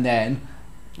CV? And then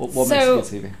what makes a good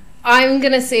CV? I'm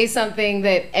going to say something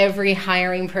that every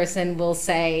hiring person will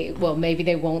say, well, maybe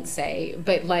they won't say,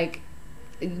 but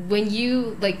when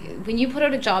you put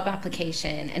out a job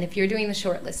application, and if you're doing the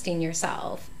shortlisting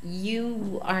yourself,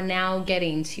 you are now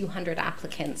getting 200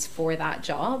 applicants for that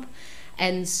job.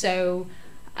 And so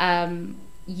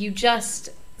you just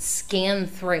scan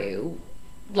through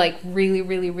really,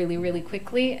 really, really, really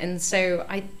quickly. And so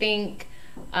I think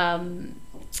when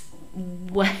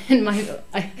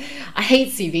I hate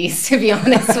CVs, to be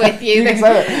honest with you.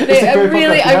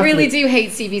 I really do hate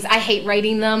CVs. I hate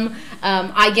writing them.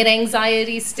 I get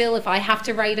anxiety still if I have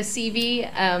to write a CV.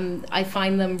 I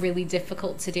find them really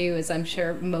difficult to do, as I'm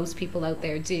sure most people out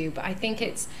there do. But I think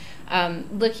it's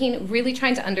really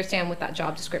trying to understand what that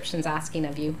job description is asking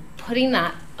of you, putting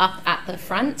that up at the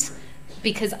front.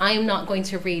 Because I'm not going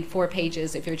to read 4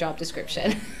 pages of your job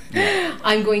description. Yeah.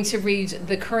 I'm going to read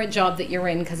the current job that you're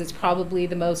in because it's probably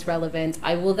the most relevant.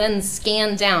 I will then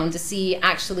scan down to see,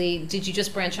 actually, did you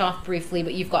just branch off briefly,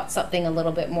 but you've got something a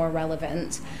little bit more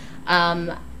relevant.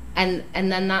 And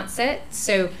then that's it.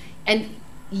 So, and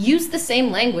use the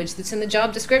same language that's in the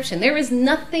job description. There is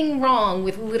nothing wrong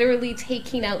with literally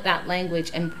taking out that language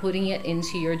and putting it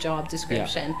into your job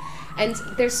description. Yeah. And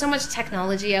there's so much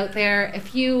technology out there.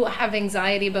 If you have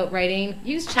anxiety about writing,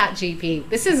 use ChatGPT.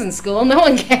 This isn't school. No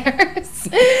one cares.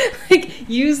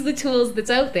 Use the tools that's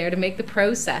out there to make the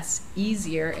process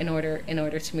easier in order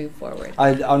to move forward.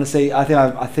 I honestly, I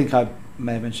think I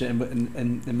may have mentioned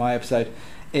in my episode,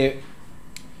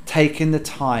 taking the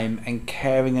time and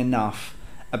caring enough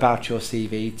about your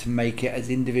CV to make it as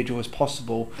individual as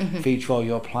possible for each role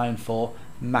you're applying for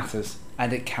matters,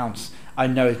 and it counts. I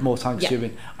know it's more time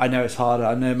consuming. I know it's harder.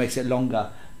 I know it makes it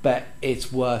longer, but it's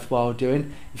worthwhile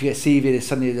doing. If you get a CV, there's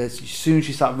suddenly, as soon as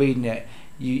you start reading it,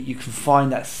 you can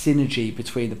find that synergy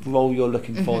between the role you're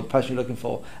looking for, the person you're looking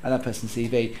for, and that person's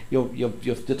CV. You're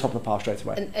the top of the pile straight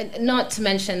away. And not to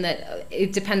mention that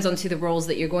it depends on the roles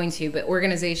that you're going to, but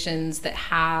organizations that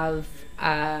have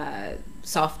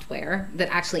software that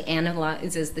actually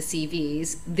analyzes the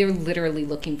CVs, they're literally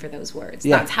looking for those words.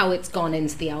 Yeah. That's how it's gone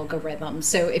into the algorithm.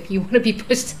 So if you want to be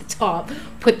pushed to the top,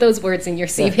 put those words in your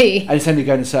CV. Yeah. And it's only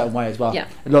going a certain way as well. Yeah.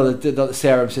 A lot of the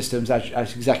CRM systems,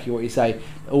 as exactly what you say,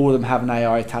 all of them have an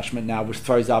AI attachment now, which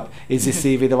throws up, is this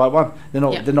CV the right one?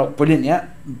 They're not brilliant yet,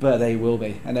 but they will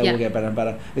be, and they will get better and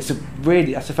better. That's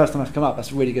the first time that's come up.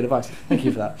 That's really good advice. Thank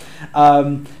you for that.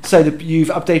 So you've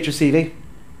updated your CV,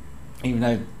 even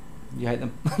though you hate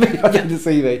them. The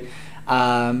CV.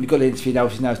 You've got the interview now.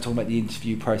 Obviously, now it's talking about the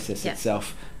interview process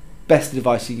itself. Best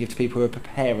advice you can give to people who are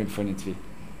preparing for an interview?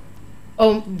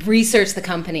 Oh, research the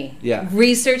company. Yeah.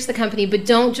 Research the company, but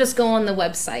don't just go on the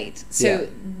website. So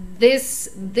this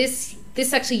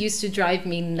actually used to drive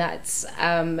me nuts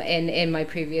in my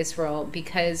previous role,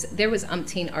 because there was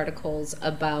umpteen articles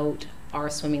about our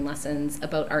swimming lessons,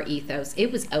 about our ethos.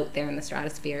 It was out there in the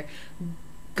stratosphere.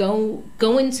 Go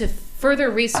into further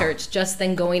research just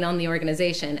than going on the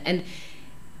organization. And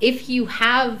if you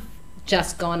have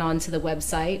just gone onto the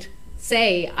website,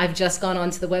 say, I've just gone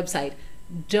onto the website,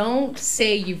 don't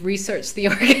say you've researched the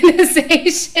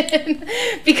organization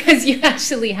because you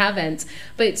actually haven't,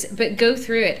 but go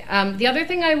through it. The other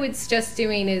thing I would suggest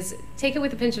doing is take it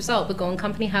with a pinch of salt, but go on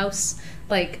Company House,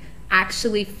 like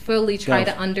actually fully try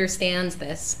to understand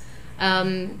this.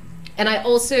 And I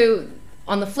also,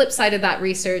 on the flip side of that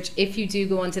research, if you do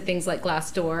go onto things like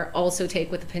Glassdoor, also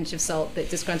take with a pinch of salt that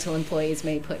disgruntled employees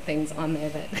may put things on there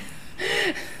that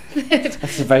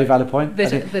that's a very valid point.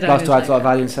 Glassdoor adds a lot of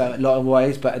value in a lot of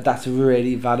ways, but that's a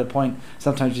really valid point.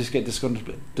 Sometimes you just get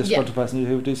disgruntled person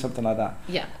who will do something like that.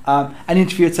 Yeah. And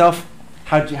interview itself,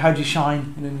 how do you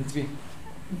shine in an interview?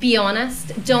 Be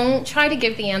honest. Don't try to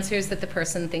give the answers that the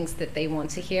person thinks that they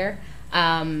want to hear.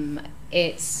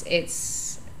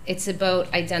 It's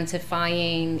about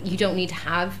identifying. You don't need to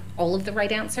have all of the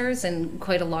right answers, and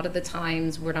quite a lot of the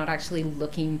times we're not actually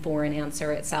looking for an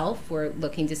answer itself. We're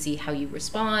looking to see how you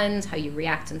respond, how you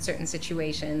react in certain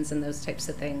situations, and those types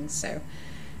of things. So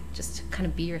just kind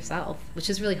of be yourself, which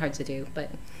is really hard to do,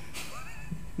 but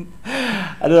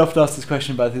I don't often ask this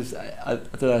question, but I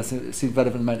don't know, it seems relevant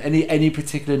at the moment. Any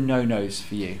particular no-nos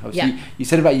for you? Obviously, you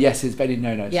said about yeses, but any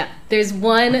no-nos? Yeah, there's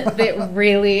one that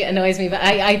really annoys me, but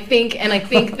I think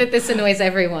that this annoys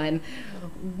everyone.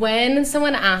 When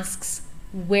someone asks,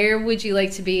 where would you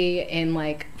like to be in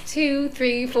like 2,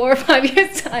 3, 4, 5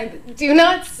 years time, do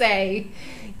not say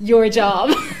your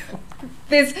job.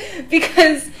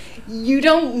 Because you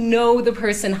don't know the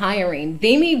person hiring.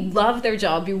 They may love their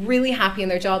job, be really happy in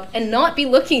their job, and not be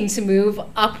looking to move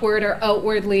upward or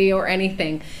outwardly or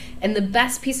anything. And the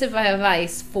best piece of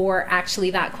advice for actually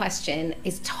that question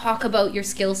is talk about your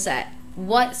skill set.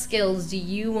 What skills do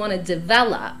you want to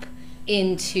develop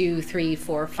in 2, 3,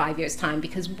 4, 5 years time?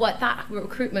 Because what that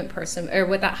recruitment person or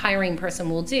what that hiring person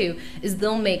will do is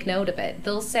they'll make note of it.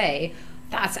 They'll say,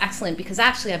 that's excellent, because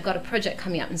actually I've got a project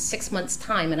coming up in 6 months'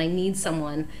 time and I need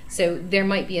someone. So there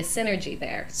might be a synergy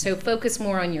there. So focus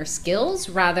more on your skills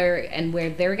and where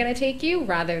they're going to take you,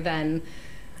 rather than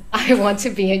I want to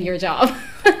be in your job.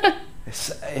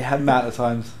 It had amount of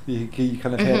times you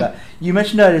kind of hear that. You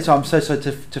mentioned earlier, so I'm so sorry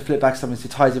to flip back something to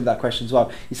ties in with that question as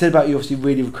well. You said about you obviously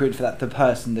really recruited for the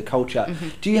person, the culture.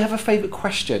 Do you have a favourite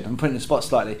question? I'm putting the spot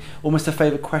slightly. Almost a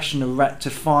favourite question to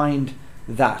find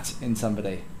that in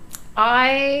somebody.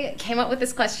 I came up with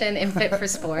this question in Fit for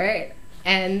Sport,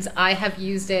 and I have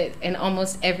used it in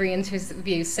almost every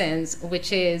interview since,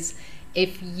 which is,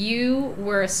 if you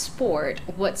were a sport,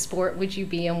 what sport would you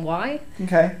be and why?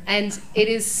 Okay. And it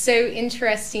is so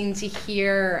interesting to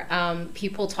hear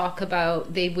people talk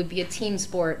about they would be a team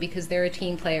sport because they're a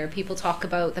team player. People talk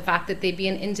about the fact that they'd be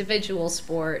an individual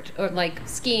sport, or like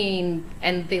skiing,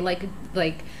 and they like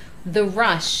the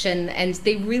rush, and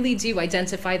they really do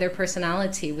identify their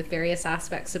personality with various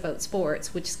aspects about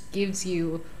sports, which gives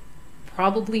you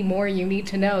probably more you need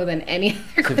to know than any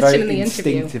other question in the interview. It's a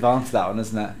very instinctive answer, that one,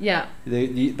 isn't it? Yeah.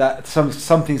 That some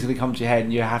things going to come to your head,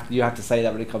 and you have to say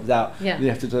that when it comes out. Yeah. You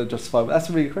have to justify. But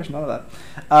that's a really good question. I like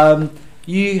that.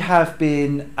 You have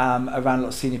been around a lot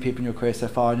of senior people in your career so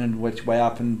far, and which way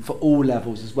up, and for all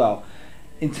levels as well.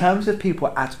 In terms of people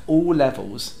at all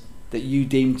levels that you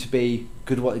deem to be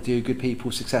good at what they do, good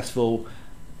people, successful,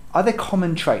 are there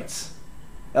common traits?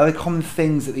 Are there common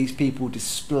things that these people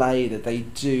display, that they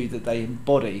do, that they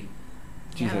embody?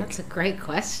 Do you think? That's a great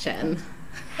question.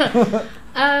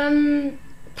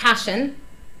 Passion.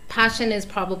 Passion is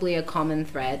probably a common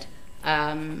thread.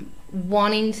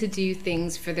 Wanting to do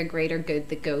things for the greater good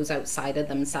that goes outside of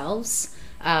themselves.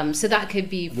 So that could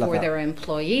be for their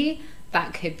employee.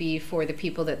 That could be for the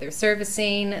people that they're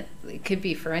servicing. It could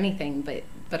be for anything, but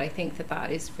I think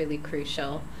that is really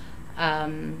crucial.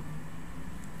 And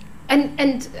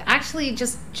actually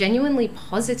just genuinely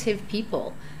positive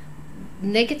people.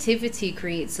 Negativity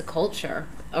creates a culture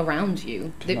around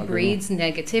you that breeds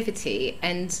negativity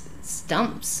and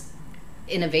stumps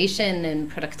innovation and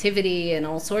productivity and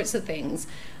all sorts of things.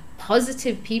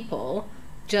 Positive people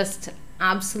just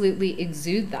absolutely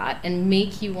exude that and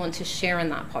make you want to share in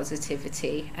that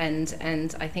positivity,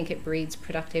 and I think it breeds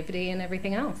productivity and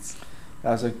everything else.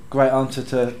 That was a great answer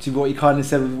to what you kind of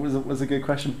said was a good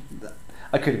question.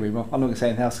 I couldn't agree more. I'm not going to say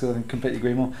anything else because I can completely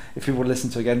agree more. If people want to listen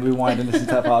to it again, rewind and listen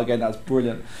to that part again, that was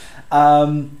brilliant.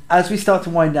 As we start to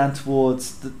wind down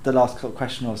towards the last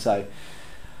question or so,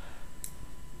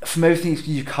 from everything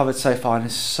you've covered so far, and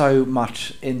there's so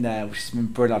much in there which has been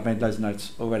brilliant. I've made loads of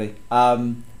notes already.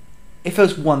 If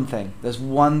there's one thing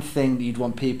that you'd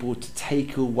want people to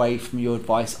take away from your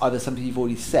advice, either something you've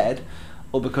already said,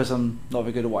 or because I'm not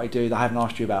very good at what I do that I haven't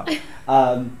asked you about,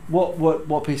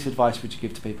 what piece of advice would you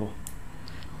give to people?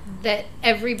 That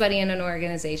everybody in an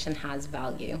organization has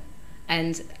value,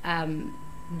 and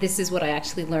this is what I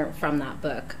actually learned from that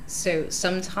book. So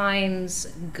sometimes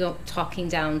talking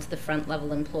down to the front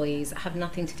level employees have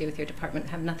nothing to do with your department,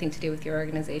 have nothing to do with your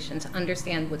organization, to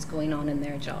understand what's going on in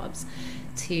their jobs,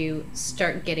 to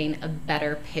start getting a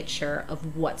better picture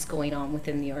of what's going on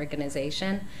within the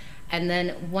organization. And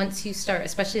then once you start,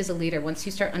 especially as a leader, once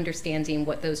you start understanding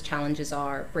what those challenges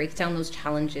are, break down those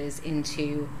challenges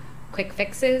into quick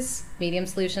fixes, medium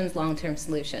solutions, long-term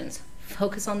solutions.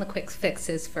 Focus on the quick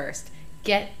fixes first.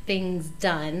 Get things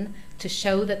done to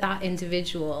show that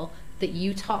individual that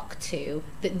you talk to,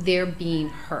 that they're being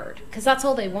heard. Because that's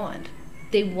all they want.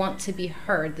 They want to be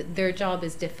heard, that their job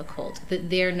is difficult, that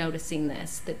they're noticing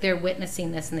this, that they're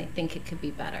witnessing this, and they think it could be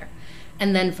better.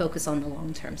 And then focus on the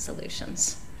long-term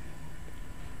solutions.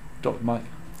 Dr. Mike.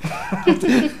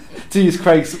 To use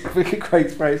Craig's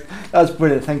phrase. That was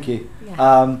brilliant, thank you.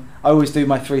 Yeah. I always do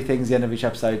my 3 things at the end of each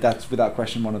episode. That's without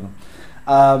question one of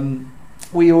them.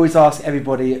 We always ask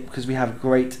everybody, because we have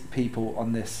great people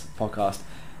on this podcast,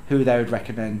 who they would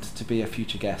recommend to be a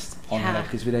future guest on here,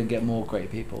 because we don't get more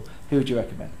great people. Who would you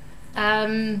recommend?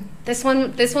 This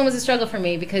one was a struggle for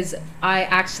me, because I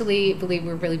actually believe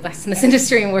we're really blessed in this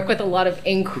industry and work with a lot of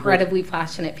incredibly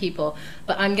passionate people.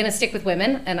 But I'm going to stick with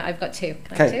women, and I've got 2.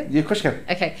 Can I have 2? Yeah, of course you can.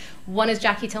 Okay. One is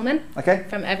Jackie Tillman. Okay.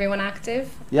 From Everyone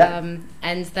Active. Yeah.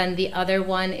 And then the other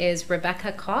one is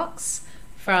Rebecca Cox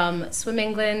from Swim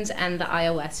England and the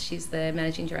iOS. She's the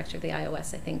managing director of the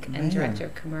iOS, I think, and director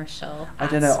of commercial. I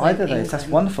don't know either of those. That's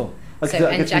wonderful.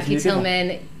 And Jackie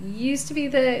Tillman used to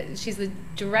be she's the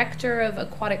director of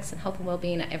aquatics and health and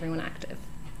wellbeing at Everyone Active.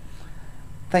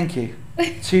 Thank you.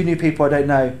 2 new people I don't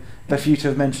know, but for you to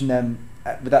have mentioned them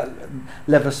with that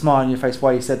level of smile on your face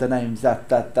while you said their names,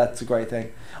 that's a great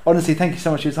thing. Honestly, thank you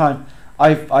so much for your time.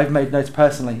 I've made notes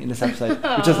personally in this episode,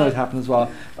 which doesn't always happen as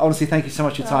well. Honestly, thank you so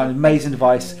much for your time. Amazing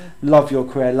advice. Love your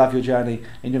career, love your journey,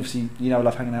 and obviously, I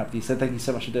love hanging out with you. So thank you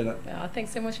so much for doing it. Oh, thanks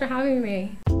so much for having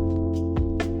me.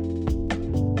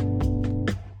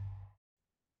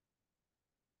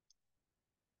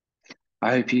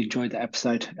 I hope you enjoyed the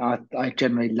episode. I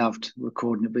generally loved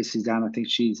recording it with Suzanne. I think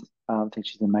she's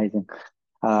amazing.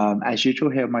 As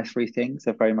usual, here are my 3 things.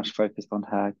 They're very much focused on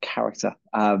her character.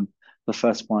 The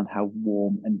first one, how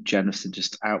warm and generous and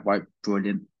just outright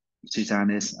brilliant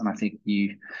Suzanne is, and I think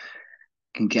you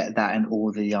can get that in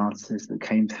all the answers that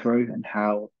came through, and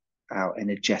how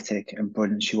energetic and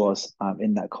brilliant she was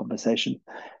in that conversation.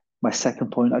 My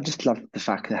second point, I just loved the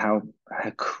fact that how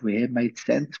her career made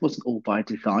sense. It wasn't all by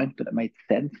design, but it made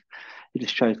sense. It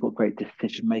just shows what great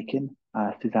decision making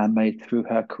Suzanne made through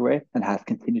her career and has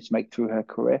continued to make through her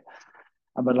career.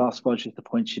 And my last one is just the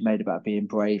point she made about being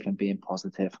brave and being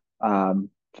positive. From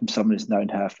someone who's known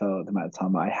her for the amount of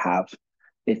time I have,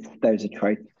 those are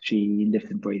traits she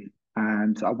lives and breathes.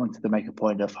 And I wanted to make a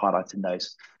point of highlighting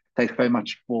those. Thanks very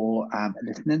much for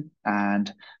listening,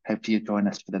 and hopefully you join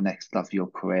us for the next Love Your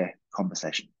Career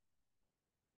conversation.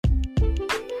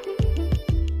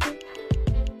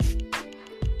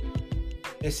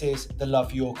 This is the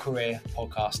Love Your Career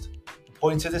podcast. The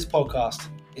point of this podcast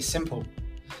is simple.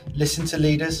 Listen to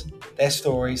leaders, their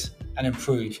stories, and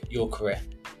improve your career.